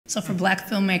So for black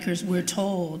filmmakers, we're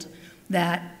told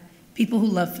that people who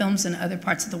love films in other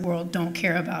parts of the world don't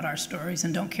care about our stories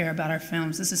and don't care about our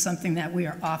films. This is something that we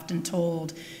are often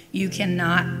told. You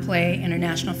cannot play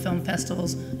international film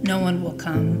festivals. No one will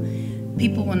come.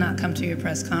 People will not come to your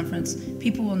press conference.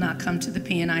 People will not come to the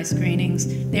P&I screenings.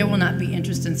 There will not be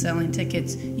interest in selling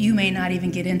tickets. You may not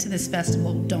even get into this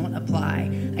festival. Don't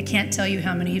apply. I can't tell you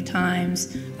how many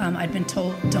times I've been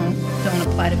told, don't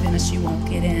apply to Venice, you won't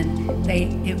get in.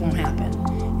 It won't happen.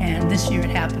 And this year it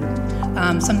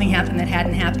happened. Something happened that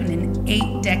hadn't happened in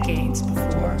 8 decades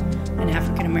before, an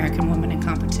African-American woman in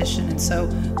competition. And so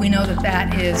we know that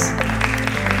that is,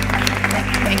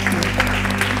 thank you.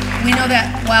 We know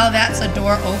that while that's a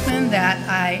door open, that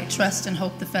I trust and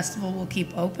hope the festival will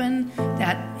keep open,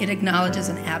 that it acknowledges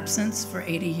an absence for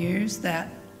 80 years, that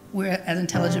we're, as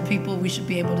intelligent people, we should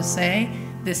be able to say,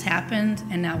 this happened,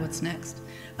 and now what's next?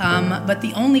 But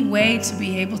the only way to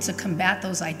be able to combat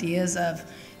those ideas of,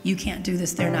 you can't do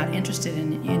this, they're not interested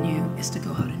in you, is to go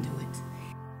out and do it.